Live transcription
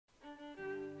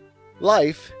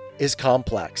Life is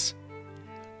complex.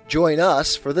 Join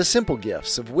us for the simple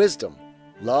gifts of wisdom,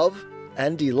 love,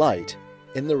 and delight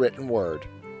in the written word.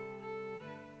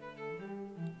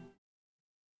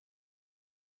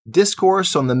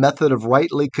 Discourse on the method of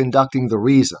rightly conducting the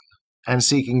reason and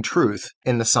seeking truth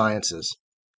in the sciences,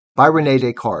 by Rene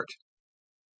Descartes.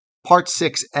 Part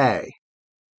 6a.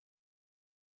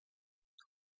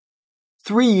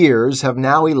 3 years have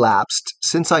now elapsed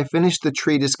since I finished the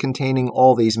treatise containing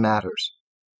all these matters,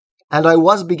 and I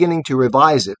was beginning to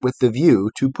revise it with the view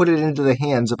to put it into the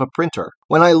hands of a printer,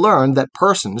 when I learned that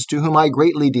persons to whom I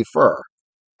greatly defer,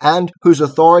 and whose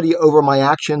authority over my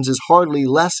actions is hardly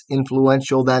less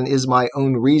influential than is my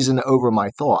own reason over my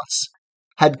thoughts,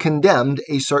 had condemned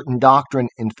a certain doctrine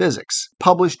in physics,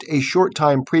 published a short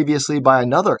time previously by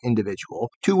another individual,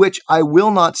 to which I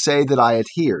will not say that I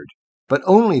adhered, but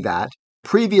only that,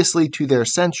 previously to their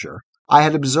censure, I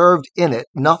had observed in it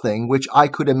nothing which I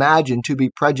could imagine to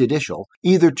be prejudicial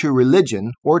either to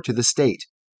religion or to the state,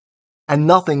 and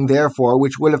nothing therefore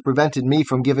which would have prevented me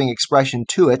from giving expression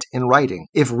to it in writing,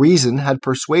 if reason had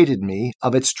persuaded me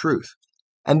of its truth.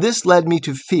 And this led me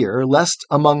to fear lest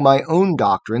among my own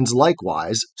doctrines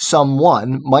likewise some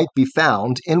one might be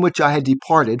found in which I had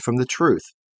departed from the truth,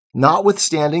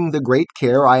 notwithstanding the great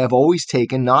care I have always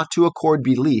taken not to accord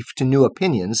belief to new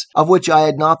opinions of which I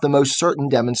had not the most certain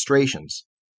demonstrations,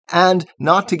 and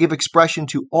not to give expression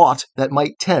to aught that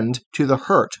might tend to the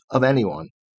hurt of anyone.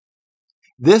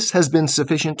 This has been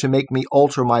sufficient to make me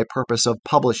alter my purpose of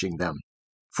publishing them.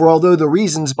 For although the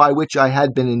reasons by which I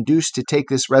had been induced to take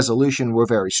this resolution were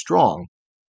very strong,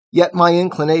 yet my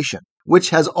inclination,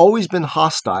 which has always been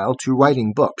hostile to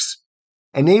writing books,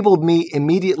 enabled me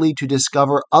immediately to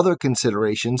discover other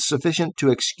considerations sufficient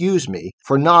to excuse me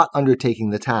for not undertaking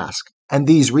the task. And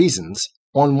these reasons,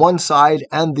 on one side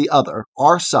and the other,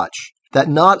 are such that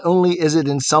not only is it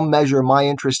in some measure my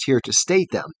interest here to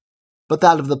state them, but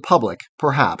that of the public,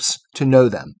 perhaps, to know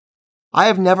them. I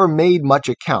have never made much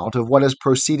account of what has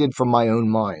proceeded from my own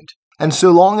mind, and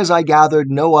so long as I gathered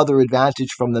no other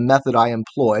advantage from the method I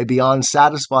employ beyond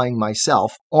satisfying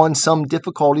myself on some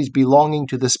difficulties belonging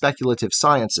to the speculative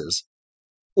sciences,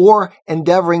 or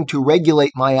endeavoring to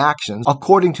regulate my actions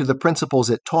according to the principles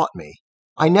it taught me,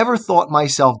 I never thought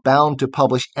myself bound to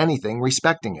publish anything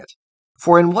respecting it.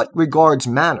 For in what regards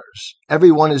manners,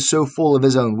 everyone is so full of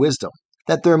his own wisdom,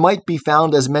 that there might be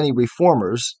found as many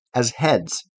reformers as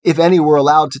heads, if any were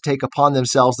allowed to take upon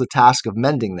themselves the task of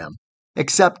mending them,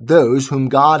 except those whom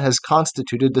God has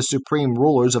constituted the supreme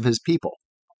rulers of his people,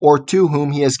 or to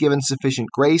whom he has given sufficient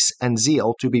grace and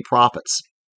zeal to be prophets.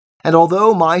 And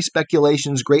although my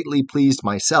speculations greatly pleased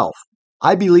myself,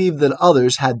 I believe that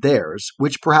others had theirs,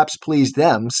 which perhaps pleased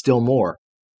them still more.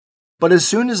 But as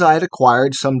soon as I had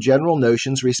acquired some general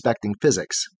notions respecting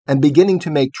physics, and beginning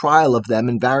to make trial of them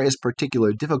in various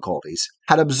particular difficulties,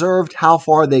 had observed how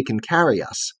far they can carry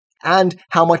us, and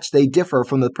how much they differ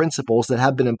from the principles that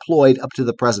have been employed up to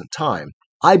the present time,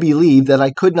 I believe that I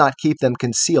could not keep them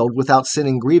concealed without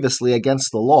sinning grievously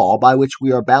against the law by which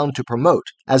we are bound to promote,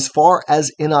 as far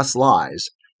as in us lies,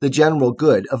 the general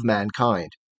good of mankind.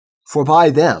 For by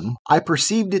them I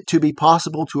perceived it to be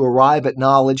possible to arrive at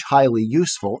knowledge highly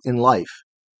useful in life,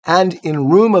 and in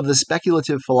room of the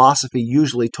speculative philosophy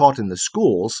usually taught in the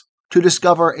schools, to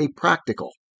discover a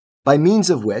practical, by means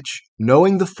of which,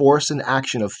 knowing the force and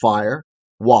action of fire,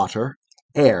 water,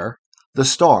 air, the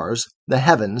stars, the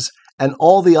heavens, and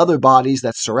all the other bodies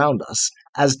that surround us,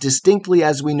 as distinctly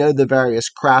as we know the various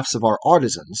crafts of our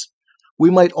artisans, we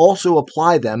might also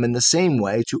apply them in the same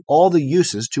way to all the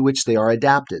uses to which they are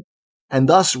adapted, and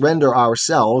thus render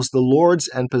ourselves the lords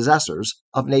and possessors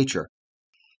of nature.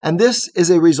 And this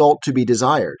is a result to be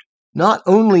desired, not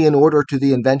only in order to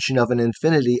the invention of an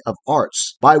infinity of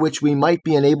arts, by which we might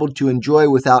be enabled to enjoy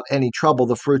without any trouble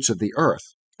the fruits of the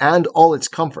earth, and all its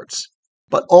comforts,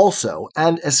 but also,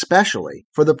 and especially,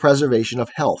 for the preservation of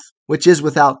health, which is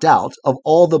without doubt, of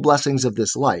all the blessings of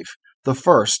this life, the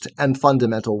first and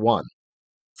fundamental one.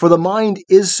 For the mind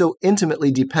is so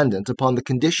intimately dependent upon the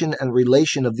condition and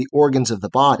relation of the organs of the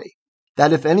body,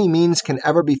 that if any means can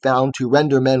ever be found to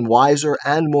render men wiser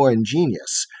and more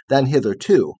ingenious than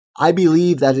hitherto, I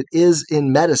believe that it is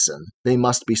in medicine they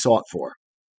must be sought for.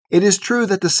 It is true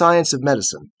that the science of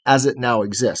medicine, as it now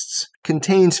exists,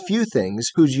 contains few things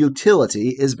whose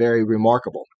utility is very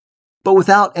remarkable. But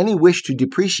without any wish to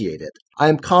depreciate it, I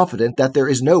am confident that there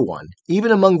is no one,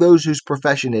 even among those whose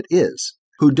profession it is,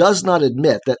 who does not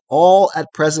admit that all at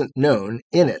present known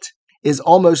in it is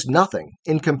almost nothing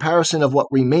in comparison of what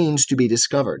remains to be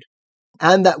discovered,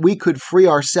 and that we could free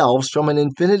ourselves from an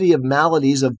infinity of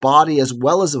maladies of body as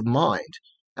well as of mind,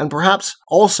 and perhaps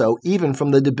also even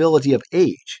from the debility of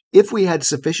age, if we had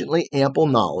sufficiently ample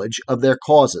knowledge of their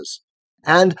causes,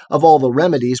 and of all the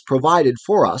remedies provided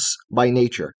for us by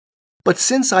nature. But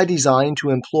since I design to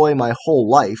employ my whole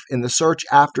life in the search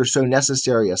after so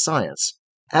necessary a science,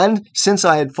 and since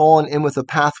I had fallen in with a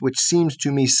path which seems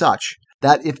to me such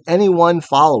that if any one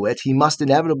follow it he must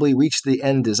inevitably reach the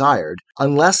end desired,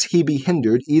 unless he be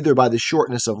hindered either by the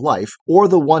shortness of life or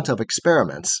the want of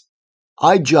experiments,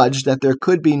 I judged that there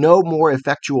could be no more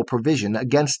effectual provision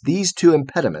against these two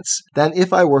impediments than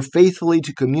if I were faithfully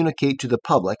to communicate to the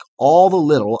public all the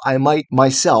little I might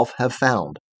myself have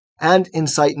found, and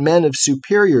incite men of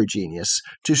superior genius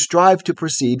to strive to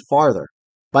proceed farther,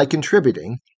 by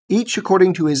contributing, each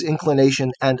according to his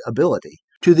inclination and ability,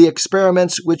 to the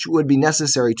experiments which would be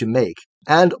necessary to make,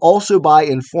 and also by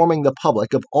informing the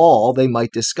public of all they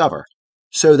might discover,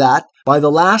 so that, by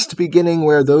the last beginning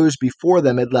where those before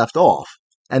them had left off,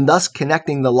 and thus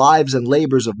connecting the lives and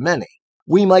labors of many,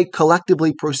 we might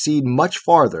collectively proceed much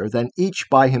farther than each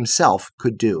by himself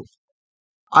could do.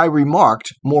 I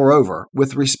remarked, moreover,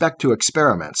 with respect to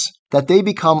experiments, that they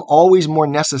become always more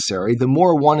necessary the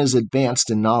more one is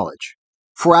advanced in knowledge.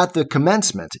 For at the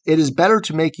commencement it is better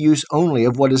to make use only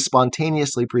of what is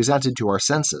spontaneously presented to our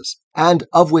senses, and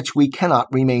of which we cannot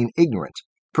remain ignorant,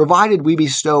 provided we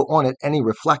bestow on it any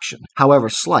reflection, however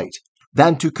slight,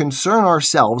 than to concern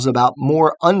ourselves about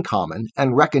more uncommon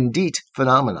and recondite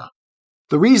phenomena.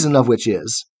 The reason of which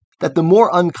is, that the more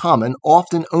uncommon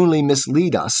often only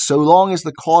mislead us so long as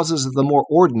the causes of the more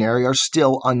ordinary are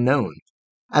still unknown,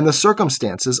 and the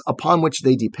circumstances upon which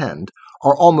they depend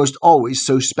are almost always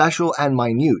so special and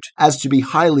minute as to be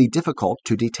highly difficult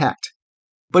to detect.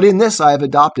 But in this I have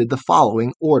adopted the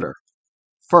following order.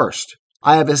 First,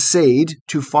 I have essayed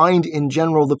to find in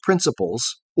general the principles,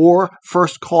 or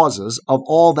first causes, of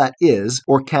all that is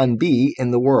or can be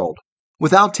in the world,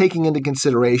 without taking into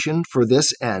consideration for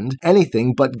this end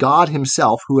anything but God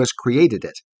himself who has created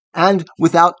it, and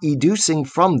without educing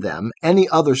from them any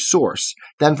other source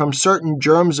than from certain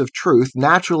germs of truth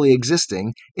naturally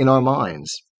existing in our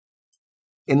minds.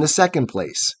 In the second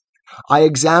place, I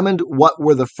examined what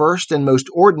were the first and most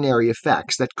ordinary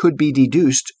effects that could be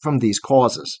deduced from these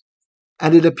causes,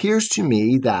 and it appears to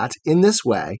me that, in this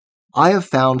way, I have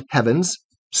found heavens,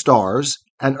 stars,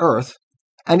 and earth,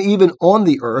 and even on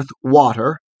the earth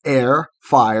water, air,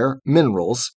 fire,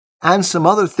 minerals, and some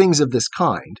other things of this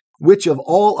kind, which of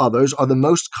all others are the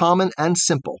most common and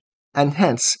simple, and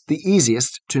hence the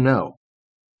easiest to know.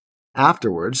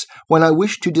 Afterwards, when I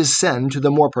wished to descend to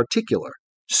the more particular,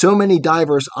 so many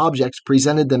diverse objects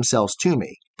presented themselves to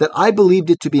me, that I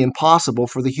believed it to be impossible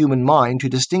for the human mind to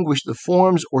distinguish the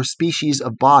forms or species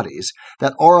of bodies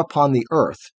that are upon the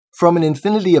earth from an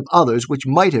infinity of others which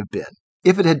might have been,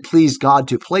 if it had pleased God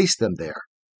to place them there,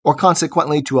 or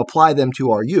consequently to apply them to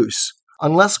our use,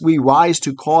 unless we rise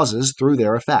to causes through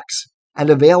their effects, and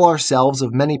avail ourselves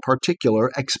of many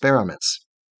particular experiments.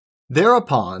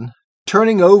 Thereupon,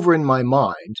 turning over in my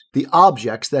mind the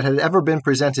objects that had ever been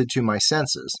presented to my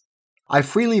senses, I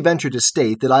freely venture to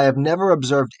state that I have never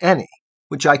observed any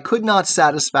which I could not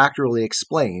satisfactorily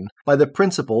explain by the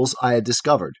principles I had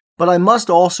discovered. But I must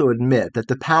also admit that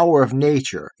the power of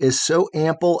nature is so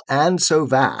ample and so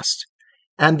vast,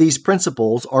 and these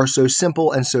principles are so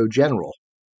simple and so general,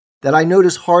 that I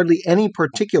notice hardly any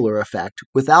particular effect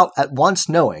without at once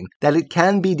knowing that it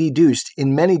can be deduced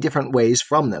in many different ways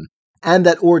from them, and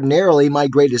that ordinarily my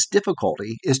greatest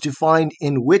difficulty is to find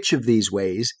in which of these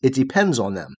ways it depends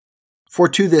on them. For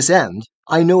to this end,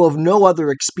 I know of no other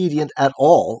expedient at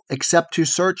all except to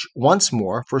search once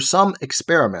more for some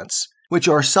experiments which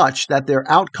are such that their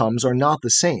outcomes are not the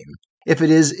same, if it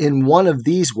is in one of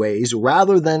these ways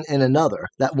rather than in another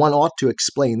that one ought to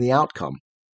explain the outcome.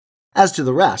 As to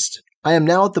the rest, I am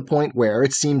now at the point where,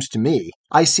 it seems to me,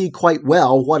 I see quite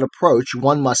well what approach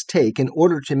one must take in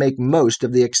order to make most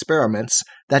of the experiments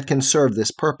that can serve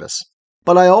this purpose.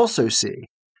 But I also see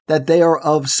that they are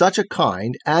of such a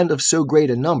kind and of so great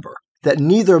a number that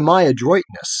neither my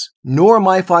adroitness nor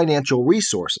my financial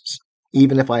resources,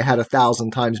 even if I had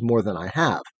 1,000 times more than I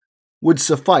have, would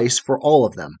suffice for all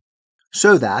of them,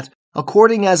 so that,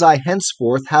 according as I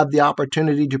henceforth have the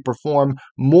opportunity to perform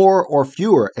more or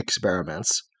fewer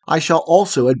experiments, I shall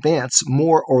also advance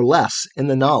more or less in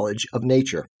the knowledge of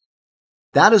nature.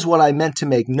 That is what I meant to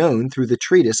make known through the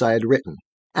treatise I had written,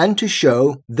 and to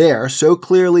show there so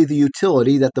clearly the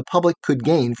utility that the public could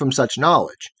gain from such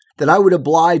knowledge, that I would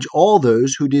oblige all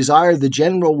those who desire the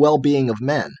general well-being of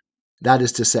men, that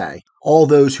is to say, all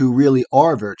those who really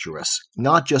are virtuous,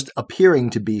 not just appearing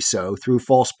to be so through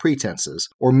false pretenses,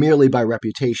 or merely by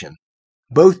reputation,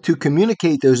 both to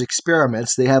communicate those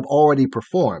experiments they have already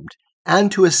performed,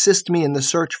 and to assist me in the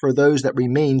search for those that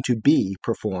remain to be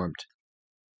performed.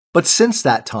 But since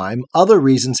that time, other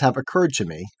reasons have occurred to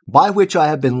me, by which I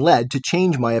have been led to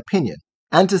change my opinion,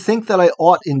 and to think that I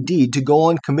ought indeed to go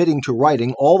on committing to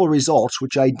writing all the results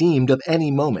which I deemed of any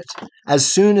moment, as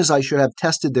soon as I should have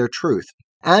tested their truth,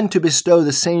 and to bestow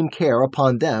the same care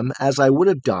upon them as I would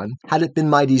have done had it been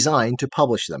my design to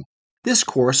publish them. This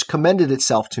course commended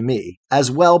itself to me,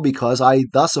 as well because I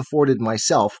thus afforded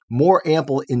myself more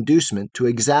ample inducement to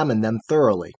examine them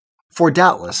thoroughly. For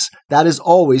doubtless that is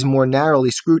always more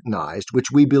narrowly scrutinized which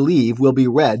we believe will be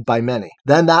read by many,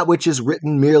 than that which is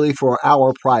written merely for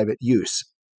our private use.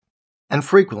 And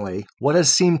frequently what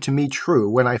has seemed to me true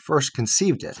when I first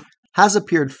conceived it, has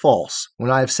appeared false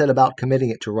when I have set about committing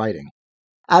it to writing,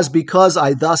 as because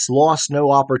I thus lost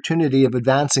no opportunity of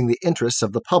advancing the interests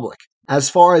of the public, as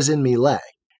far as in me lay,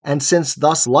 and since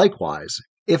thus likewise,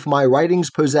 if my writings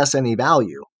possess any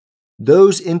value,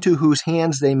 those into whose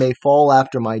hands they may fall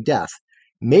after my death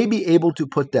may be able to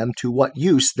put them to what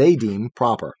use they deem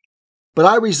proper. But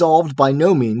I resolved by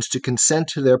no means to consent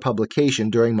to their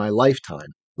publication during my lifetime,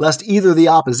 lest either the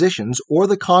oppositions or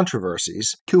the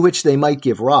controversies to which they might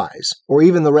give rise, or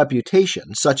even the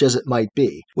reputation, such as it might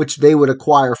be, which they would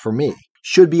acquire for me,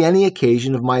 should be any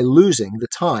occasion of my losing the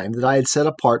time that I had set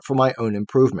apart for my own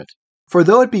improvement. For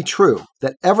though it be true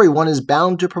that every one is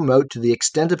bound to promote to the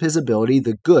extent of his ability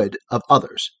the good of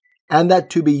others, and that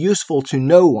to be useful to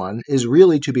no one is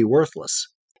really to be worthless,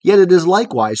 yet it is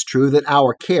likewise true that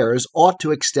our cares ought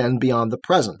to extend beyond the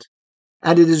present,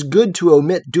 and it is good to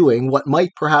omit doing what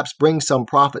might perhaps bring some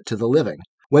profit to the living,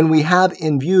 when we have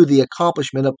in view the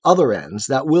accomplishment of other ends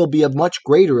that will be of much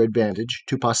greater advantage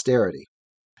to posterity.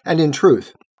 And in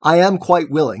truth, I am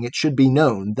quite willing it should be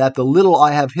known that the little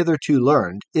I have hitherto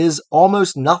learned is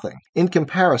almost nothing in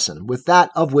comparison with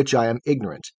that of which I am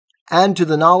ignorant, and to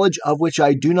the knowledge of which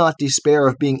I do not despair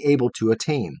of being able to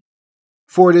attain.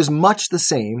 For it is much the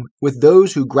same with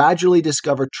those who gradually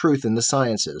discover truth in the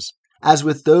sciences, as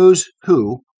with those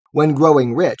who, when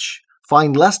growing rich,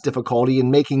 find less difficulty in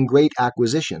making great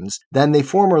acquisitions than they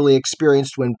formerly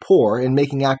experienced when poor in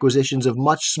making acquisitions of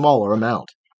much smaller amount.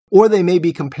 Or they may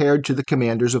be compared to the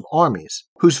commanders of armies,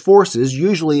 whose forces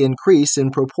usually increase in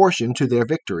proportion to their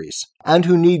victories, and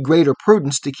who need greater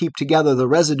prudence to keep together the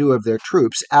residue of their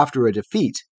troops after a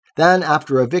defeat, than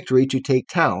after a victory to take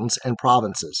towns and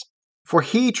provinces. For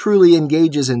he truly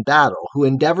engages in battle who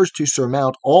endeavors to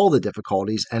surmount all the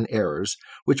difficulties and errors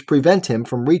which prevent him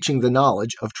from reaching the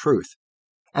knowledge of truth.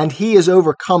 And he is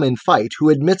overcome in fight who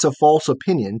admits a false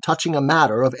opinion touching a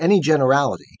matter of any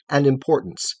generality and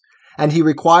importance, and he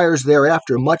requires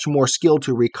thereafter much more skill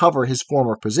to recover his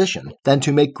former position than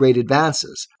to make great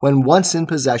advances, when once in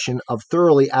possession of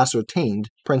thoroughly ascertained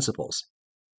principles.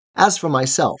 As for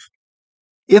myself,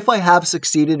 if I have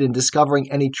succeeded in discovering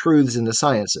any truths in the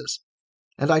sciences,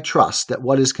 and I trust that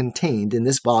what is contained in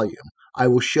this volume I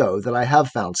will show that I have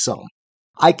found some,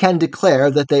 I can declare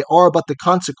that they are but the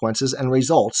consequences and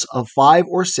results of 5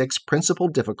 or 6 principal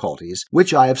difficulties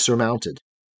which I have surmounted,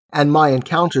 and my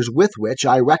encounters with which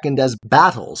I reckoned as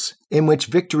battles in which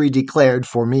victory declared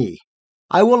for me.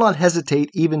 I will not hesitate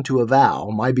even to avow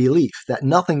my belief that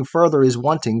nothing further is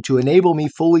wanting to enable me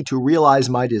fully to realize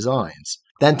my designs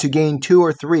than to gain 2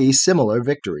 or 3 similar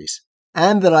victories,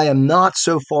 and that I am not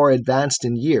so far advanced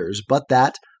in years but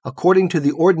that, according to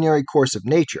the ordinary course of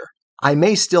nature, I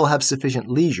may still have sufficient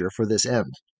leisure for this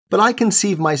end. But I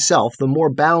conceive myself the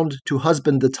more bound to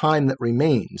husband the time that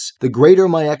remains, the greater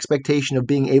my expectation of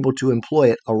being able to employ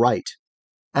it aright.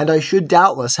 And I should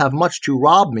doubtless have much to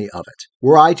rob me of it,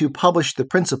 were I to publish the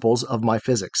principles of my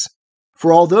physics.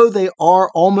 For although they are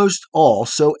almost all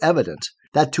so evident,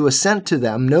 that to assent to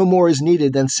them no more is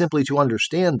needed than simply to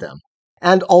understand them,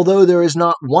 and although there is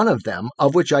not one of them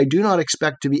of which I do not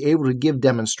expect to be able to give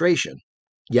demonstration,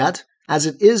 yet, as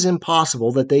it is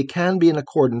impossible that they can be in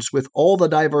accordance with all the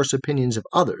diverse opinions of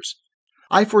others,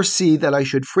 I foresee that I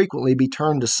should frequently be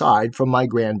turned aside from my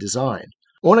grand design,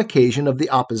 on occasion of the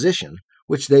opposition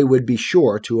which they would be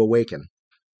sure to awaken.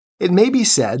 It may be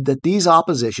said that these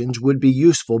oppositions would be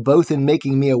useful both in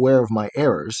making me aware of my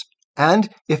errors, and,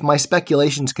 if my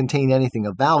speculations contain anything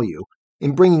of value,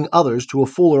 in bringing others to a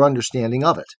fuller understanding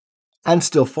of it, and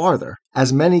still farther,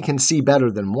 as many can see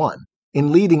better than one,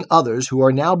 in leading others who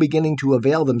are now beginning to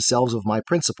avail themselves of my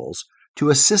principles to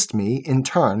assist me in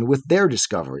turn with their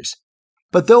discoveries.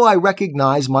 But though I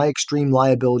recognize my extreme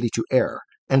liability to error,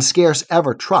 and scarce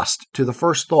ever trust to the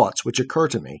first thoughts which occur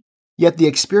to me, yet the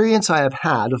experience I have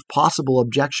had of possible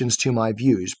objections to my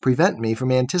views prevent me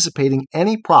from anticipating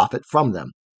any profit from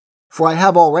them. for I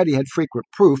have already had frequent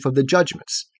proof of the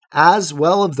judgments, as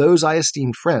well of those I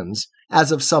esteemed friends,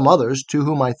 as of some others to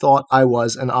whom I thought I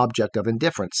was an object of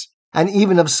indifference, and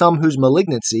even of some whose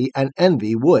malignancy and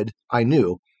envy would, I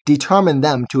knew, determine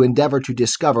them to endeavor to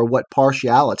discover what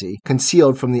partiality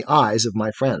concealed from the eyes of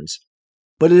my friends.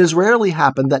 But it has rarely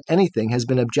happened that anything has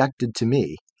been objected to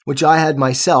me, which I had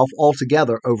myself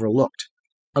altogether overlooked,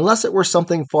 unless it were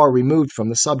something far removed from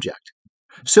the subject,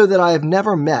 so that I have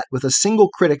never met with a single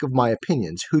critic of my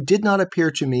opinions who did not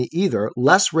appear to me either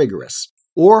less rigorous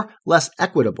or less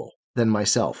equitable than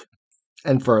myself.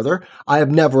 And further, I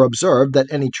have never observed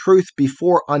that any truth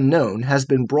before unknown has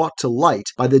been brought to light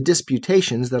by the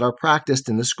disputations that are practiced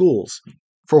in the schools.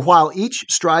 For while each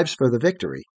strives for the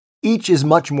victory, each is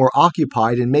much more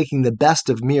occupied in making the best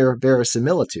of mere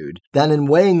verisimilitude than in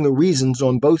weighing the reasons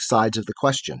on both sides of the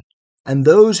question. And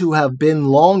those who have been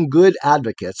long good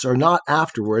advocates are not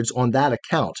afterwards on that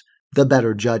account the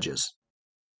better judges.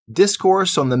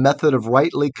 Discourse on the method of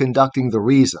rightly conducting the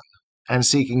reason and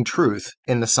seeking truth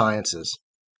in the sciences,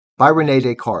 by Rene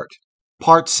Descartes,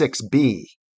 Part 6b.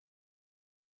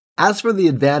 As for the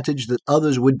advantage that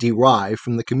others would derive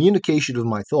from the communication of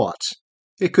my thoughts,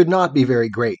 it could not be very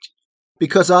great,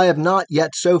 because I have not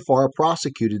yet so far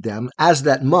prosecuted them as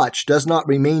that much does not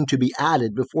remain to be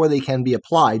added before they can be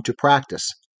applied to practice.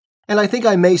 And I think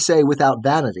I may say without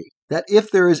vanity that if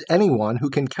there is anyone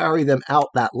who can carry them out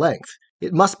that length,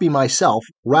 it must be myself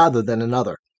rather than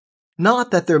another.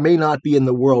 Not that there may not be in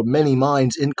the world many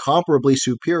minds incomparably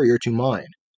superior to mine,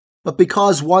 but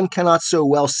because one cannot so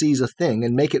well seize a thing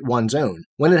and make it one's own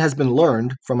when it has been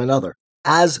learned from another,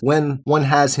 as when one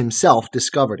has himself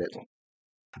discovered it.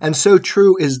 And so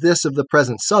true is this of the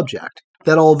present subject,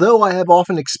 that although I have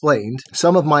often explained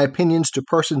some of my opinions to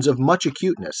persons of much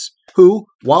acuteness, who,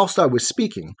 whilst I was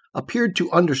speaking, appeared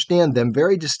to understand them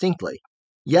very distinctly,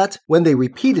 yet when they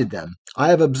repeated them, I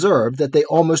have observed that they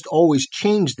almost always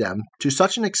changed them to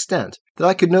such an extent that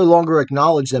I could no longer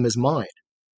acknowledge them as mine.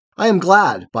 I am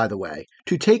glad, by the way,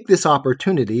 to take this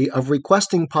opportunity of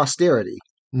requesting posterity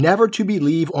never to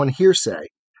believe on hearsay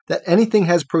that anything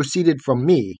has proceeded from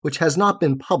me which has not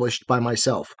been published by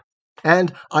myself.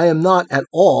 And I am not at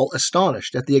all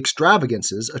astonished at the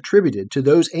extravagances attributed to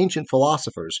those ancient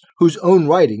philosophers whose own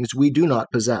writings we do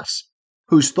not possess,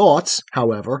 whose thoughts,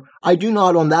 however, I do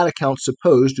not on that account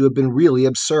suppose to have been really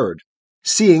absurd,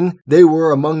 seeing they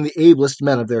were among the ablest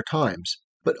men of their times,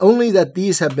 but only that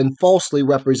these have been falsely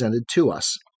represented to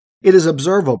us. It is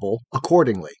observable,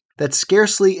 accordingly, that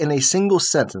scarcely in a single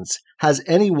sentence has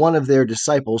any one of their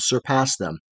disciples surpassed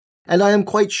them, and I am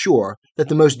quite sure that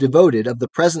the most devoted of the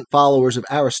present followers of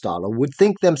Aristotle would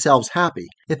think themselves happy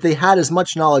if they had as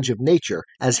much knowledge of nature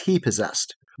as he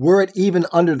possessed, were it even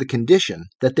under the condition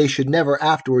that they should never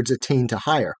afterwards attain to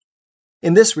higher.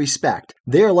 In this respect,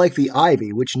 they are like the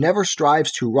ivy which never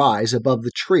strives to rise above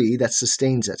the tree that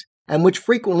sustains it, and which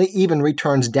frequently even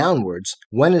returns downwards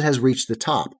when it has reached the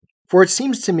top. For it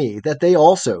seems to me that they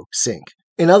also sink.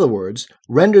 In other words,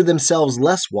 render themselves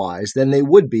less wise than they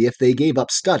would be if they gave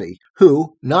up study,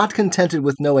 who, not contented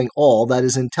with knowing all that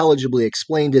is intelligibly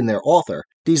explained in their author,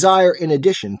 desire in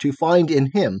addition to find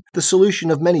in him the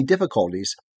solution of many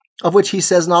difficulties, of which he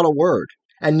says not a word,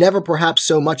 and never perhaps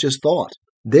so much as thought.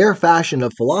 Their fashion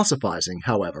of philosophizing,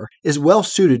 however, is well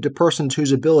suited to persons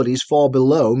whose abilities fall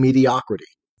below mediocrity,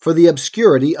 for the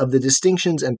obscurity of the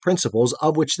distinctions and principles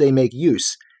of which they make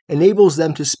use enables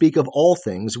them to speak of all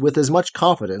things with as much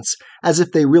confidence as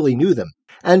if they really knew them,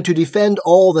 and to defend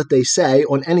all that they say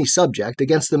on any subject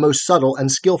against the most subtle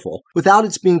and skillful, without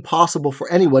its being possible for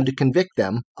anyone to convict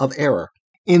them of error.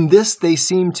 In this they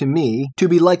seem to me to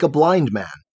be like a blind man,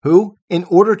 who, in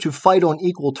order to fight on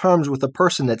equal terms with a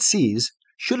person that sees,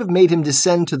 should have made him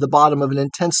descend to the bottom of an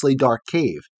intensely dark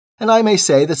cave. And I may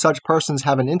say that such persons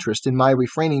have an interest in my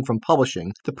refraining from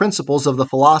publishing the principles of the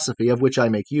philosophy of which I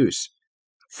make use.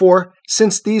 For,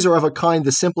 since these are of a kind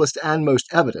the simplest and most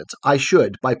evident, I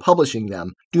should, by publishing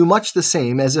them, do much the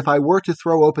same as if I were to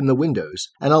throw open the windows,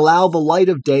 and allow the light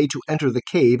of day to enter the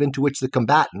cave into which the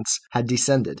combatants had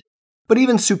descended. But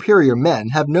even superior men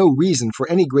have no reason for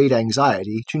any great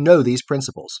anxiety to know these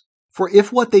principles. For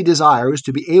if what they desire is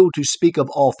to be able to speak of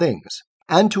all things,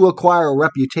 and to acquire a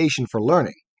reputation for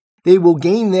learning, they will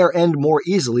gain their end more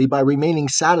easily by remaining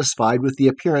satisfied with the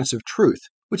appearance of truth,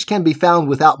 which can be found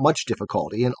without much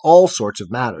difficulty in all sorts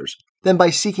of matters, than by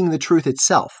seeking the truth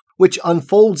itself, which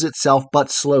unfolds itself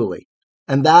but slowly,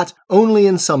 and that only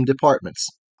in some departments,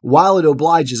 while it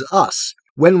obliges us,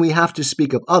 when we have to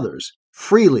speak of others,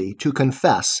 freely to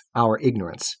confess our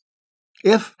ignorance.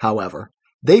 If, however,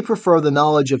 they prefer the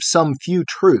knowledge of some few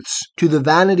truths to the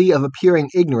vanity of appearing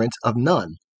ignorant of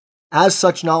none, as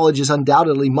such knowledge is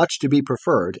undoubtedly much to be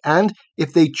preferred, and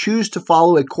if they choose to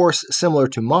follow a course similar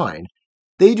to mine,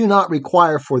 they do not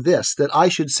require for this that I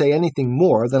should say anything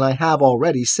more than I have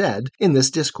already said in this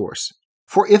discourse.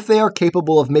 For if they are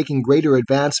capable of making greater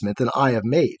advancement than I have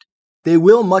made, they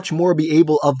will much more be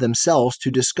able of themselves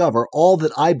to discover all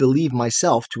that I believe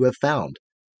myself to have found.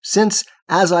 Since,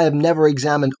 as I have never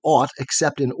examined aught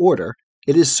except in order,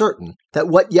 it is certain that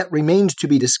what yet remains to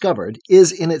be discovered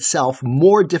is in itself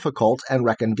more difficult and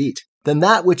recondite than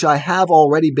that which I have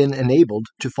already been enabled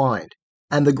to find,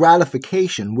 and the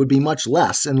gratification would be much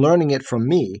less in learning it from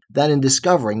me than in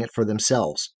discovering it for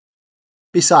themselves.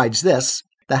 Besides this,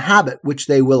 the habit which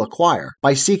they will acquire,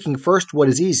 by seeking first what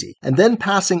is easy, and then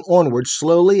passing onward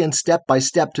slowly and step by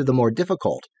step to the more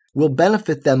difficult, will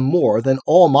benefit them more than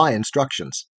all my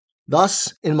instructions.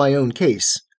 Thus, in my own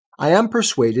case, I am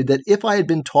persuaded that if I had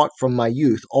been taught from my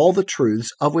youth all the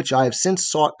truths of which I have since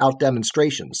sought out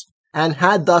demonstrations, and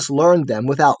had thus learned them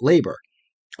without labor,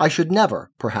 I should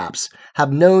never, perhaps,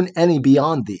 have known any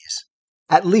beyond these.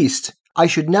 At least, I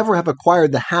should never have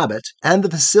acquired the habit and the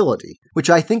facility which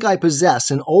I think I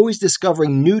possess in always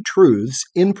discovering new truths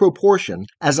in proportion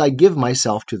as I give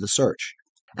myself to the search.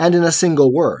 And in a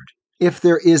single word, if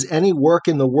there is any work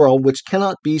in the world which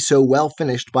cannot be so well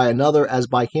finished by another as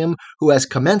by him who has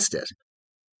commenced it,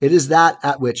 it is that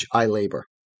at which I labor.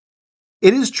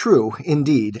 It is true,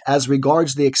 indeed, as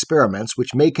regards the experiments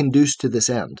which may conduce to this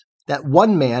end, that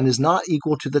one man is not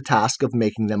equal to the task of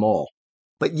making them all.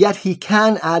 But yet he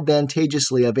can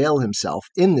advantageously avail himself,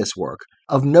 in this work,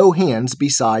 of no hands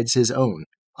besides his own,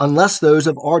 unless those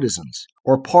of artisans,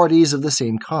 or parties of the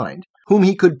same kind, whom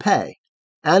he could pay,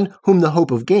 and whom the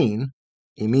hope of gain,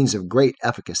 a means of great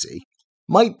efficacy,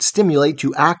 might stimulate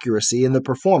to accuracy in the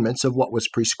performance of what was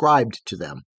prescribed to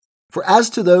them. For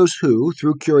as to those who,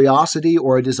 through curiosity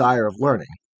or a desire of learning,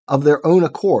 of their own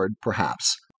accord,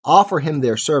 perhaps, offer him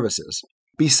their services,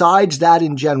 besides that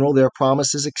in general their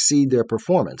promises exceed their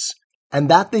performance, and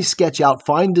that they sketch out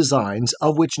fine designs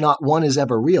of which not one is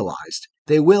ever realized,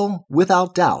 they will,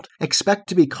 without doubt, expect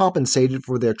to be compensated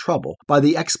for their trouble by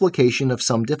the explication of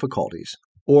some difficulties,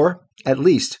 or, at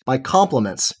least, by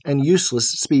compliments and useless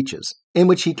speeches, in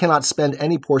which he cannot spend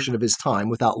any portion of his time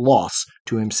without loss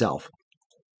to himself.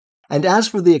 And as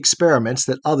for the experiments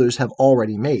that others have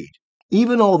already made,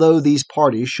 even although these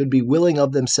parties should be willing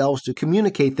of themselves to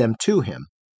communicate them to him,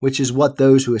 which is what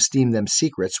those who esteem them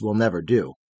secrets will never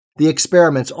do, the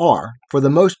experiments are, for the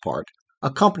most part,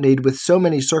 accompanied with so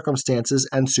many circumstances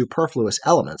and superfluous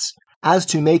elements as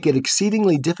to make it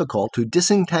exceedingly difficult to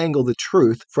disentangle the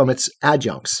truth from its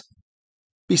adjuncts.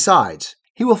 Besides,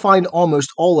 he will find almost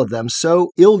all of them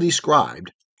so ill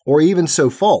described, or even so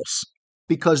false,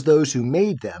 because those who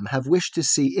made them have wished to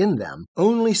see in them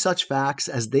only such facts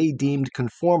as they deemed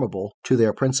conformable to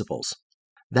their principles,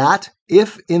 that,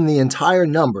 if in the entire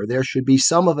number there should be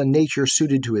some of a nature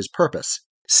suited to his purpose,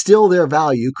 still their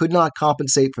value could not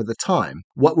compensate for the time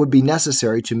what would be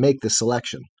necessary to make the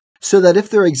selection, so that if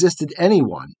there existed any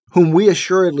one whom we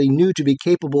assuredly knew to be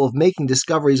capable of making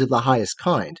discoveries of the highest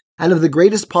kind, and of the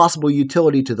greatest possible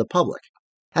utility to the public,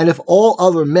 and if all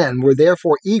other men were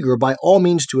therefore eager by all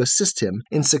means to assist him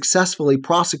in successfully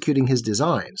prosecuting his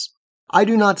designs, I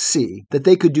do not see that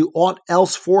they could do aught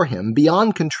else for him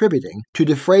beyond contributing to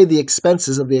defray the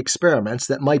expenses of the experiments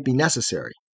that might be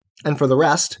necessary, and for the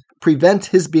rest, prevent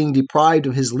his being deprived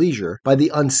of his leisure by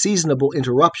the unseasonable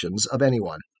interruptions of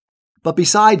anyone. But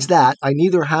besides that, I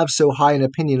neither have so high an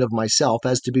opinion of myself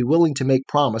as to be willing to make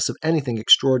promise of anything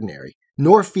extraordinary,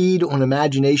 nor feed on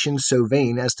imaginations so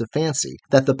vain as to fancy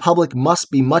that the public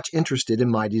must be much interested in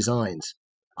my designs.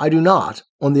 I do not,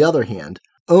 on the other hand,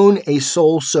 own a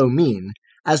soul so mean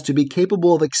as to be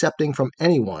capable of accepting from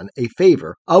anyone a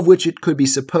favor of which it could be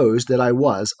supposed that I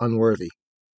was unworthy.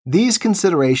 These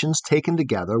considerations taken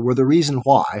together were the reason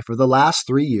why, for the last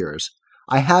 3 years,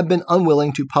 I have been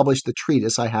unwilling to publish the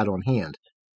treatise I had on hand,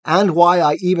 and why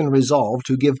I even resolved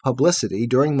to give publicity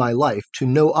during my life to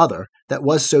no other that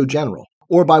was so general,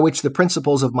 or by which the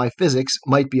principles of my physics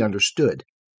might be understood.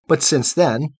 But since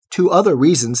then, 2 other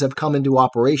reasons have come into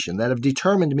operation that have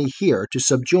determined me here to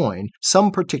subjoin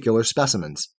some particular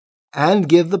specimens, and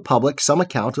give the public some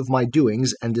account of my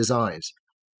doings and designs.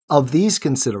 Of these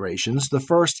considerations, the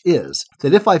first is,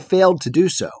 that if I failed to do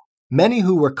so, many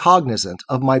who were cognizant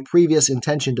of my previous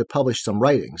intention to publish some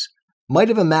writings might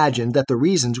have imagined that the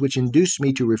reasons which induced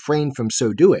me to refrain from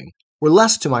so doing were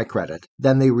less to my credit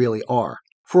than they really are.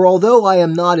 For although I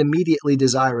am not immediately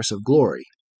desirous of glory,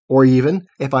 or even,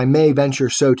 if I may venture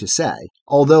so to say,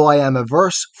 although I am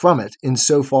averse from it in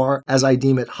so far as I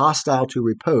deem it hostile to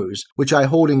repose, which I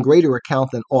hold in greater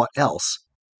account than aught else,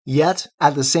 Yet,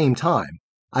 at the same time,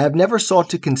 I have never sought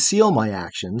to conceal my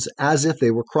actions as if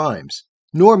they were crimes,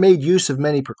 nor made use of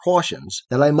many precautions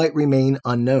that I might remain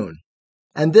unknown.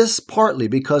 And this partly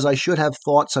because I should have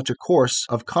thought such a course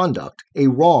of conduct a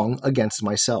wrong against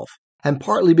myself, and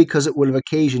partly because it would have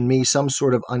occasioned me some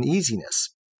sort of uneasiness,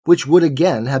 which would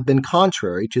again have been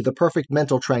contrary to the perfect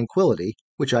mental tranquillity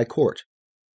which I court.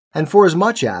 And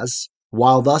forasmuch as,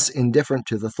 while thus indifferent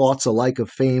to the thoughts alike of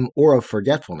fame or of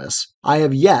forgetfulness, I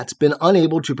have yet been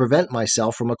unable to prevent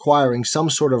myself from acquiring some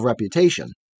sort of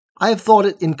reputation, I have thought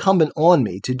it incumbent on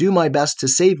me to do my best to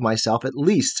save myself at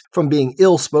least from being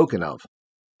ill spoken of.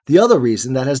 The other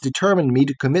reason that has determined me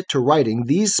to commit to writing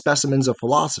these specimens of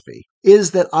philosophy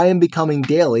is that I am becoming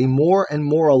daily more and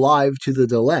more alive to the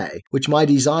delay which my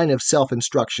design of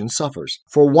self-instruction suffers,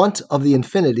 for want of the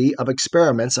infinity of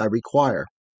experiments I require,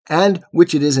 and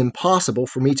which it is impossible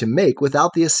for me to make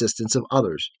without the assistance of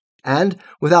others, and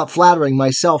without flattering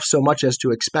myself so much as to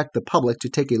expect the public to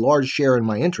take a large share in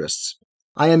my interests.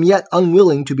 I am yet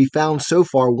unwilling to be found so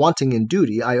far wanting in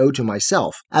duty I owe to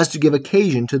myself as to give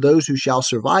occasion to those who shall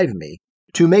survive me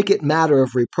to make it matter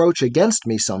of reproach against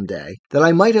me some day that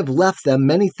I might have left them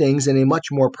many things in a much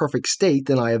more perfect state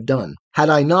than I have done, had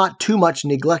I not too much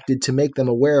neglected to make them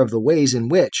aware of the ways in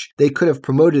which they could have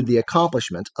promoted the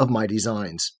accomplishment of my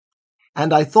designs.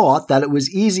 And I thought that it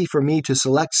was easy for me to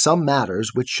select some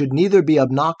matters which should neither be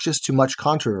obnoxious to much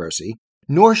controversy,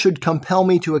 nor should compel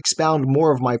me to expound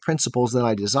more of my principles than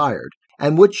I desired,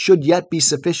 and which should yet be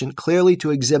sufficient clearly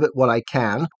to exhibit what I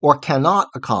can or cannot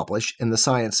accomplish in the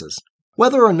sciences.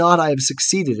 Whether or not I have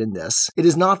succeeded in this, it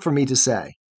is not for me to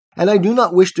say, and I do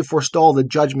not wish to forestall the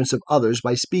judgments of others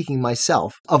by speaking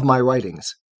myself of my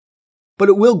writings. But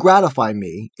it will gratify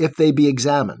me if they be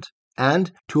examined,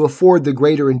 and to afford the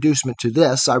greater inducement to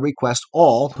this, I request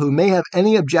all who may have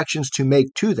any objections to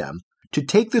make to them to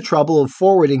take the trouble of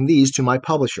forwarding these to my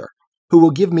publisher, who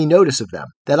will give me notice of them,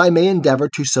 that I may endeavor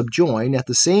to subjoin at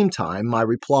the same time my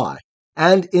reply.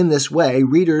 And in this way,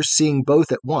 readers seeing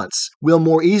both at once will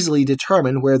more easily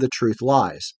determine where the truth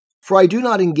lies. For I do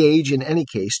not engage in any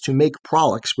case to make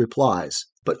prolix replies,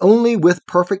 but only with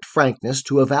perfect frankness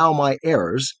to avow my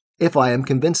errors if I am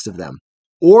convinced of them,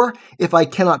 or if I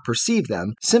cannot perceive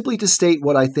them, simply to state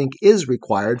what I think is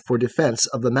required for defense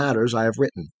of the matters I have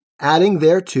written, adding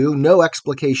thereto no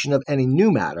explication of any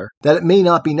new matter, that it may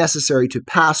not be necessary to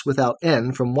pass without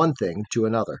end from one thing to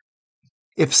another.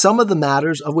 If some of the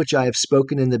matters of which I have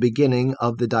spoken in the beginning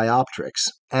of the Dioptrics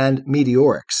and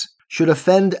Meteorics should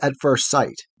offend at first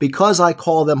sight, because I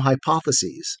call them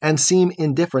hypotheses and seem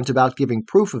indifferent about giving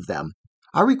proof of them,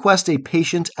 I request a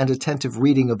patient and attentive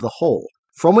reading of the whole,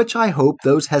 from which I hope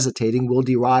those hesitating will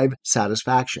derive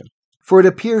satisfaction. For it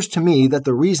appears to me that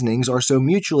the reasonings are so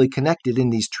mutually connected in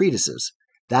these treatises,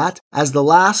 that, as the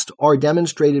last are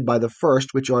demonstrated by the first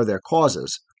which are their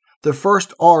causes, the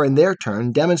first are in their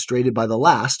turn demonstrated by the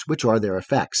last which are their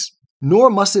effects. Nor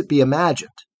must it be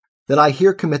imagined that I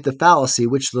here commit the fallacy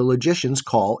which the logicians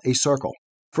call a circle.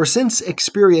 For since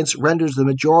experience renders the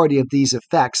majority of these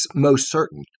effects most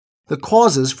certain, the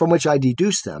causes from which I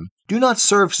deduce them do not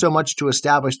serve so much to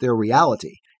establish their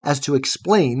reality as to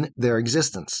explain their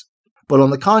existence. But on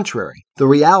the contrary, the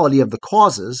reality of the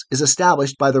causes is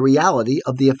established by the reality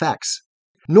of the effects.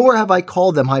 Nor have I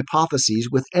called them hypotheses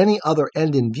with any other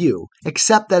end in view,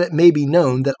 except that it may be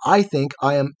known that I think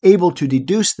I am able to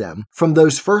deduce them from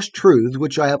those first truths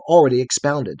which I have already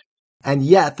expounded, and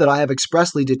yet that I have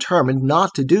expressly determined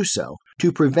not to do so,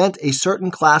 to prevent a certain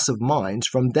class of minds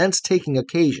from thence taking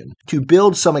occasion to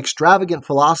build some extravagant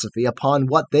philosophy upon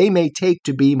what they may take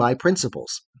to be my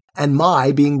principles, and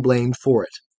my being blamed for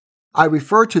it. I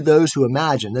refer to those who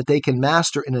imagine that they can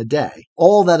master in a day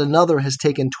all that another has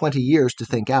taken 20 years to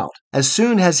think out, as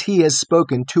soon as he has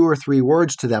spoken 2 or 3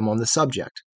 words to them on the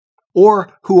subject,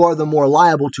 or who are the more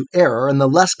liable to error and the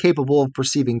less capable of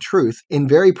perceiving truth in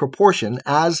very proportion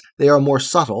as they are more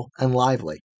subtle and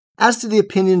lively. As to the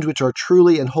opinions which are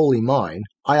truly and wholly mine,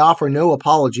 I offer no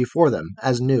apology for them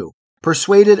as new,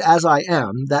 persuaded as I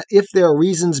am that if their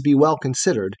reasons be well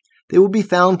considered, they will be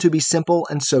found to be simple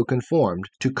and so conformed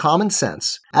to common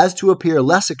sense as to appear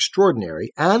less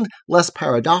extraordinary and less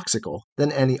paradoxical than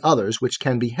any others which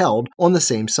can be held on the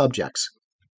same subjects.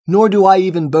 Nor do I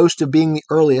even boast of being the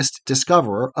earliest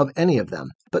discoverer of any of them,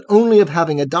 but only of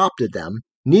having adopted them,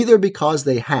 neither because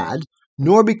they had,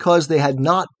 nor because they had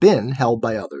not been held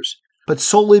by others, but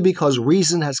solely because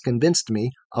reason has convinced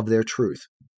me of their truth.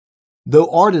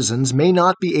 Though artisans may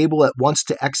not be able at once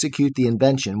to execute the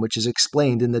invention which is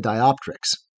explained in the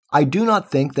Dioptrics, I do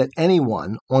not think that any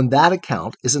one on that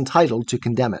account is entitled to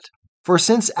condemn it. For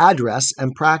since address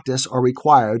and practice are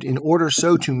required in order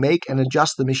so to make and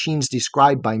adjust the machines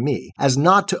described by me, as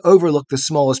not to overlook the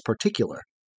smallest particular,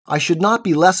 I should not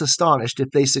be less astonished if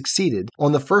they succeeded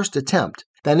on the first attempt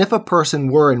than if a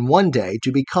person were in one day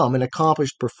to become an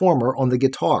accomplished performer on the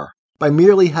guitar, by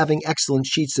merely having excellent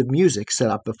sheets of music set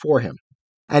up before him.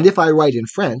 And if I write in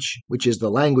French, which is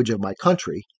the language of my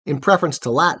country, in preference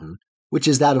to Latin, which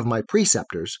is that of my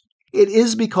preceptors, it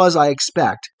is because I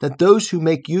expect that those who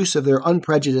make use of their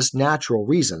unprejudiced natural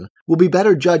reason will be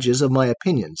better judges of my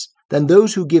opinions than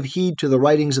those who give heed to the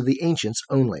writings of the ancients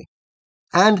only.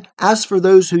 And as for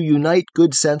those who unite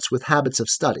good sense with habits of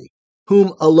study,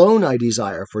 whom alone I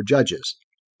desire for judges,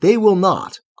 they will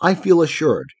not, I feel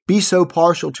assured, be so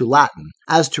partial to Latin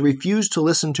as to refuse to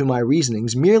listen to my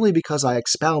reasonings merely because I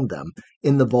expound them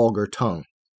in the vulgar tongue.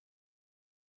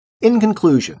 In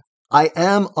conclusion, I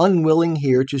am unwilling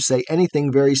here to say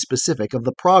anything very specific of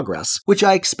the progress which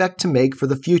I expect to make for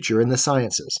the future in the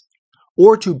sciences,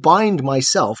 or to bind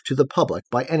myself to the public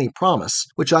by any promise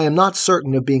which I am not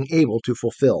certain of being able to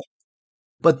fulfill.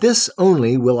 But this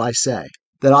only will I say,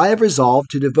 that I have resolved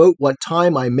to devote what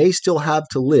time I may still have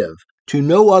to live to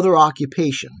no other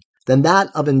occupation than that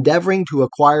of endeavoring to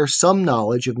acquire some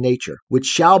knowledge of nature, which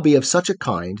shall be of such a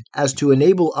kind as to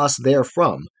enable us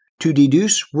therefrom to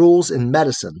deduce rules in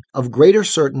medicine of greater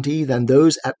certainty than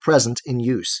those at present in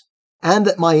use, and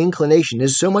that my inclination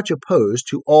is so much opposed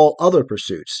to all other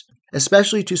pursuits,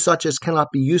 especially to such as cannot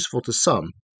be useful to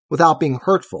some, without being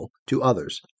hurtful to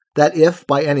others, that if,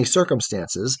 by any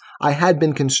circumstances, I had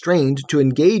been constrained to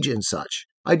engage in such,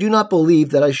 I do not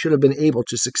believe that I should have been able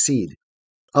to succeed.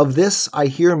 Of this I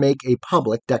here make a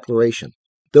public declaration,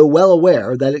 though well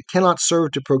aware that it cannot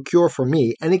serve to procure for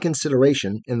me any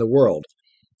consideration in the world,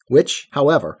 which,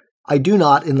 however, I do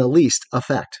not in the least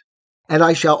affect, and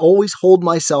I shall always hold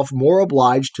myself more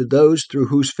obliged to those through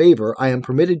whose favor I am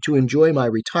permitted to enjoy my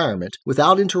retirement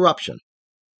without interruption,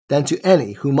 than to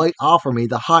any who might offer me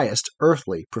the highest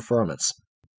earthly preferments.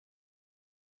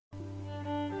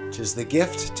 'Tis the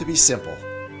gift to be simple,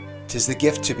 'tis the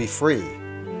gift to be free,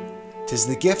 'tis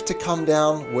the gift to come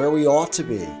down where we ought to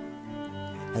be,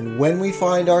 and when we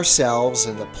find ourselves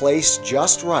in the place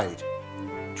just right,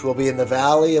 'twill be in the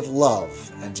valley of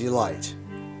love and delight.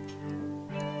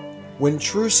 When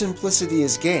true simplicity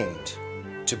is gained,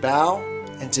 to bow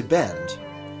and to bend,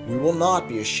 we will not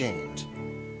be ashamed.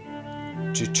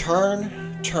 To turn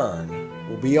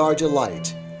will be our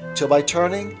delight, till by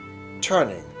turning,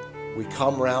 we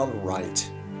come round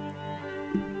right.